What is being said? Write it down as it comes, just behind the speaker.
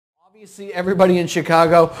Obviously, everybody in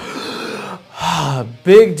Chicago,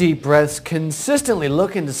 big deep breaths, consistently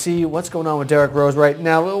looking to see what's going on with Derrick Rose right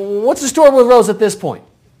now. What's the story with Rose at this point?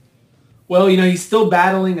 Well, he's still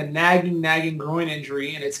battling a nagging groin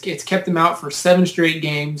injury, and it's kept him out for 7 straight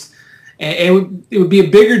games. And it would be a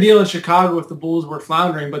bigger deal in Chicago if the Bulls were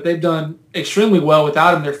floundering, but they've done extremely well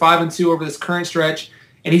without him. They're 5-2 over this current stretch,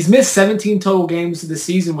 and he's missed 17 total games this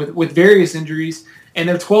season with various injuries, and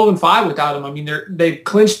they're 12-5 without him. I mean, they've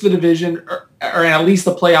clinched the division or at least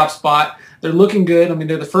the playoff spot. They're looking good. I mean,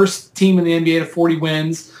 they're the first team in the NBA to 40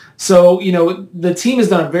 wins. So, the team has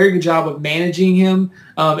done a very good job of managing him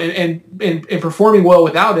and performing well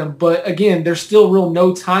without him. But again, there's still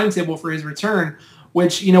no timetable for his return,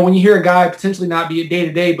 which, when you hear a guy potentially not be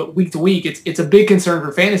day-to-day but week-to-week, it's a big concern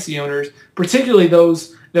for fantasy owners, particularly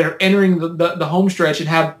those that are entering the home stretch and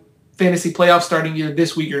have fantasy playoffs starting either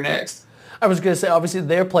this week or next. I was going to say, obviously,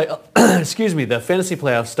 the fantasy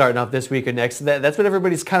playoffs starting off this week or next. That's what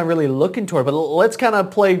everybody's kind of really looking toward. But let's kind of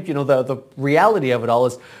play, the reality of it all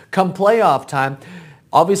is come playoff time.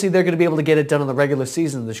 Obviously, they're going to be able to get it done in the regular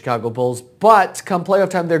season, the Chicago Bulls. But come playoff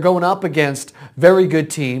time, they're going up against very good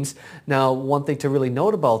teams. Now, one thing to really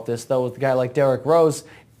note about this, though, with a guy like Derrick Rose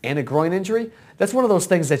and a groin injury, that's one of those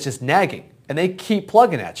things that's just nagging. And they keep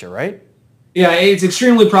plugging at you, right? Yeah, it's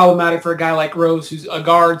extremely problematic for a guy like Rose, who's a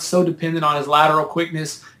guard so dependent on his lateral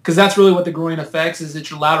quickness, because that's really what the groin affects, is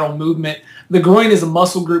it's your lateral movement. The groin is a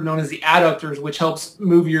muscle group known as the adductors, which helps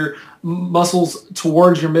move your muscles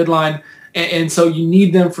towards your midline, and so you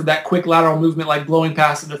need them for that quick lateral movement, like blowing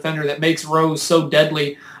past the defender, that makes Rose so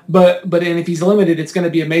deadly. But if he's limited, it's going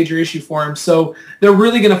to be a major issue for him. So they're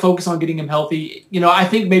really going to focus on getting him healthy. I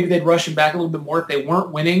think maybe they'd rush him back a little bit more if they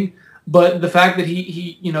weren't winning. But the fact that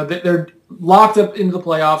that they're locked up into the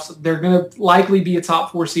playoffs, they're going to likely be a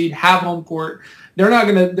top 4 seed, have home court. They're not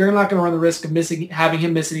going to run the risk of having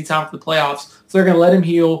him miss any time for the playoffs. So they're going to let him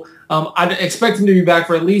heal. I'd expect him to be back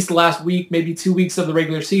for at least the last week, maybe 2 weeks of the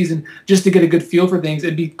regular season, just to get a good feel for things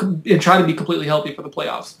and try to be completely healthy for the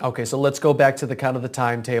playoffs. Okay, so let's go back to the kind of the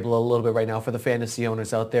timetable a little bit right now for the fantasy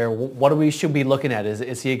owners out there. What should we be looking at?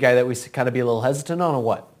 Is he a guy that we kind of be a little hesitant on, or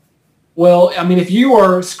what? Well, I mean, if you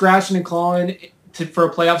are scratching and clawing for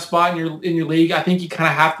a playoff spot in your league, I think you kind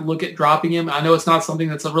of have to look at dropping him. I know it's not something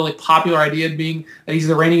that's a really popular idea, being that he's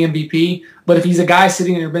the reigning MVP, but if he's a guy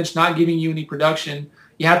sitting on your bench not giving you any production,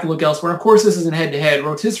 you have to look elsewhere. And of course, this isn't head-to-head.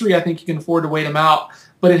 Rotisserie, I think you can afford to wait him out,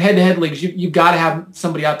 but in head-to-head leagues, you've got to have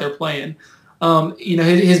somebody out there playing.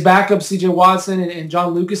 His backups, C.J. Watson and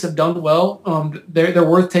John Lucas, have done well. They're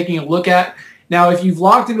worth taking a look at. Now, if you've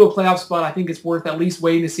locked into a playoff spot, I think it's worth at least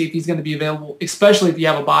waiting to see if he's going to be available, especially if you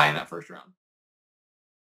have a bye in that first round.